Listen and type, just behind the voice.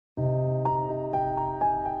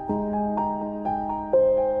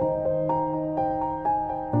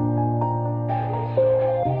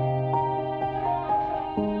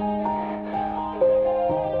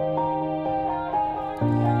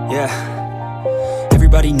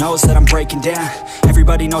Everybody knows that I'm breaking down.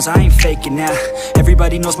 Everybody knows I ain't faking now.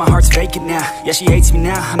 Everybody knows my heart's vacant now. Yeah, she hates me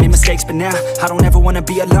now, I made mistakes but now I don't ever wanna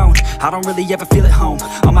be alone. I don't really ever feel at home.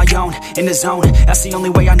 On my own, in the zone, that's the only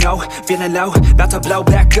way I know. Feeling low, about to blow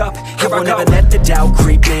back up. Here I won't ever let the doubt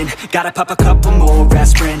creep in. Gotta pop a couple more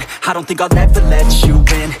aspirin. I don't think I'll ever let you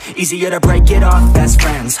in. Easier to break it off best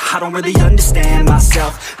friends. I don't really understand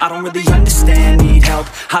myself. I don't really understand, need help.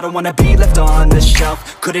 I don't wanna be left on the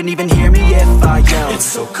shelf. Couldn't even hear me if I yelled. It's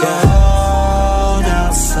so cold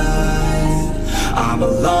outside, I'm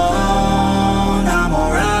alone, I'm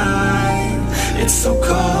alright. It's so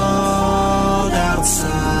cold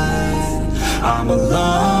outside, I'm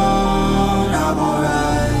alone, I'm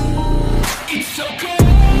alright. It's so cold.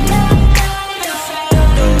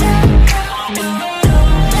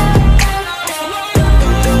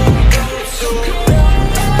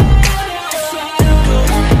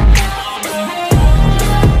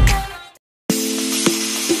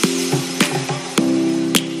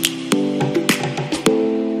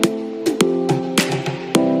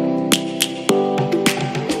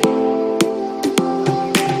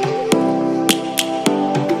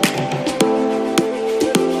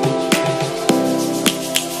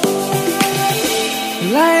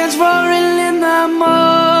 Lions roaring in the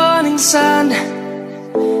morning sun,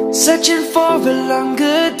 searching for a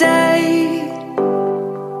longer day.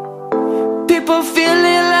 People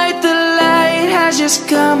feeling like the light has just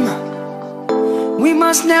come. We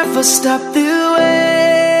must never stop the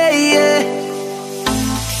way, yeah.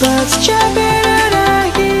 Birds chirping and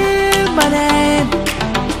I hear my name,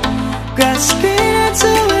 grasping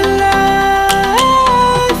into a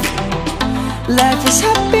life. Life is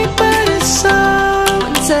happy but it's so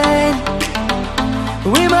insane.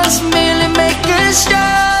 We must merely make a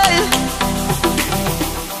start.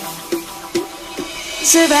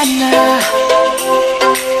 Savannah,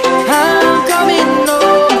 I'm coming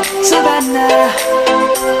home. Savannah,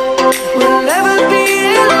 we'll never be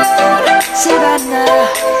alone. Savannah,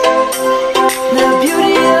 the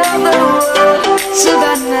beauty of the world.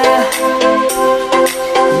 Savannah,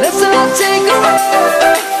 let's all take a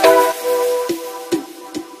ride.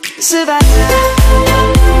 Savannah.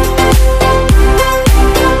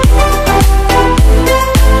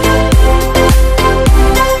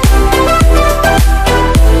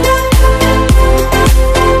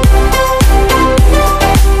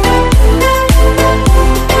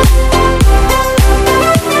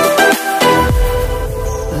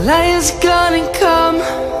 Lion's gonna come.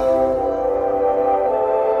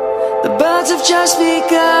 The birds have just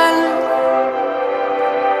begun.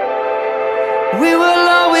 We will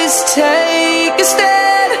always take a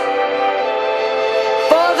stand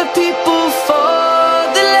for the people, for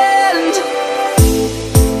the land.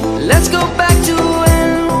 Let's go back to when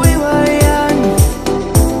we were young.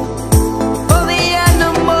 For the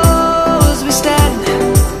animals we stand.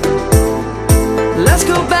 Let's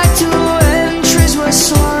go back to when trees were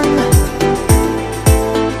swung.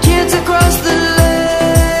 Kids across the land.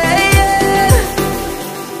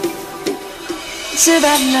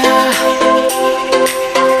 Savannah,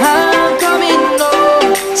 I'm coming home.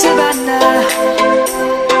 Savannah,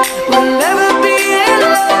 we'll never be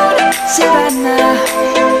alone. Savannah,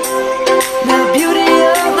 the beauty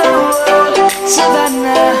of the world.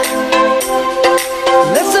 Savannah,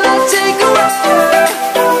 let's all take a ride.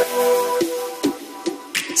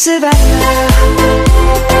 Savannah,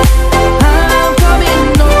 I'm coming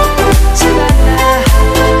home. Savannah,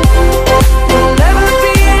 we'll never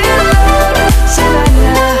be alone. Savannah,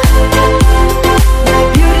 the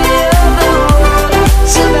beauty of the world.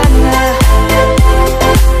 Savannah,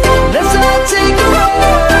 let's all take a ride.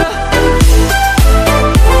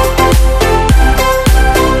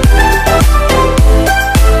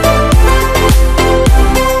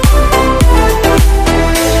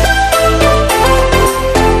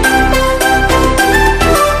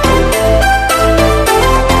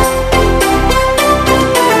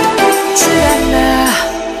 Savannah,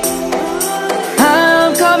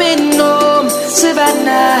 I'm coming home.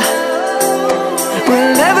 Savannah,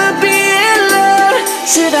 we'll never be alone.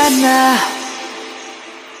 Savannah.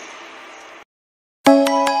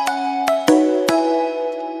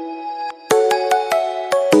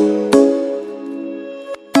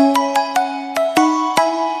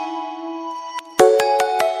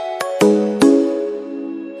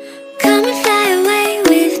 Come and fly away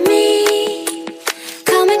with me.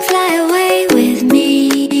 Come and fly away with me.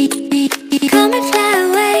 Come and fly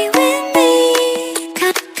away with me.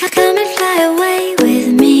 Come and fly away with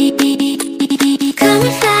me. Come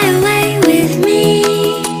and fly away with me.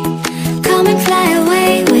 Come and fly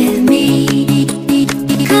away with me.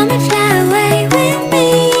 Come and fly away with me.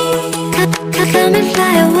 Come and and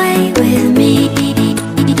fly away with me.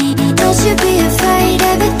 Don't you be afraid,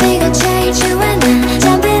 everything will change. You and I,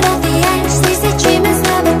 jumping off the edge. They say dreamers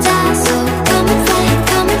never die, so come and fly,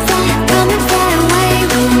 come and fly, come and fly away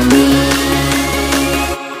with me.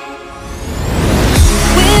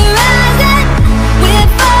 We're rising, we're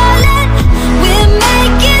falling, we're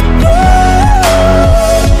making through.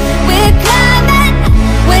 We're climbing,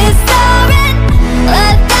 we're soaring,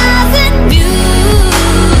 1,000 views.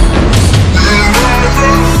 We're rising,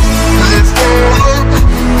 we're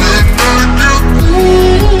falling, we're making through.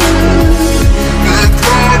 We're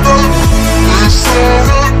climbing, we're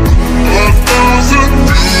soaring, 1,000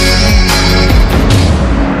 views.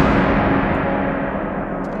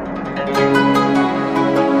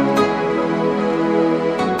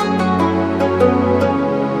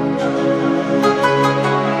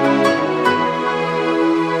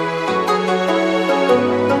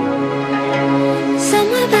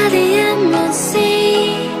 Somewhere by the emerald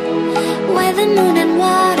sea, where the moon and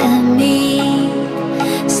water meet.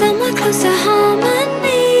 Somewhere close to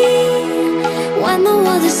harmony, when the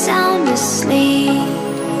world is sound asleep.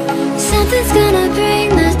 Something's gonna bring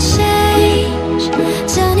the change,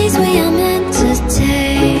 journeys we are meant to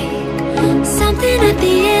take. Something at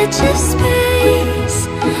the edge of space,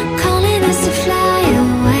 calling us to fly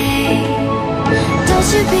away. Don't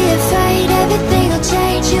you be afraid, everything will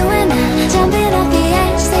change. You and I, jumping off the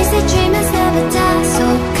edge. They say dreamers never die, so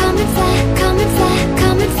come and fly, come and fly,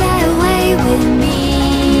 come and fly away with me.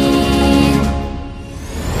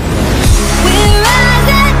 We're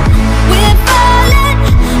rising, we're falling,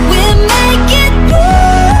 we're making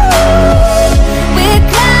through. We're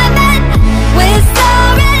climbing, we're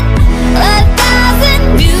soaring, 1,000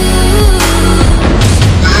 views.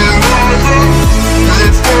 We're rising,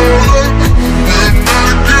 we're falling, we're making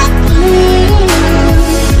through.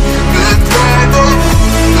 We're climbing,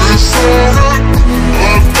 we're soaring,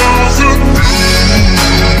 1,000 views.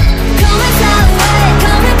 Come and fly away,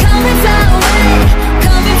 come and fly away,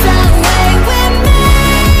 come and fly away with me.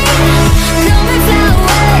 Come and fly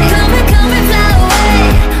away, come and fly away,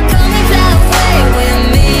 come and fly away with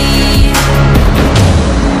me.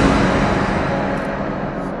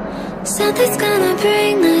 Something's gonna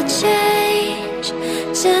bring the change,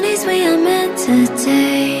 journeys we are meant to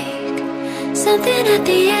take. Something at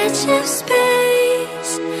the edge of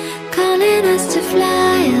space, calling us to fly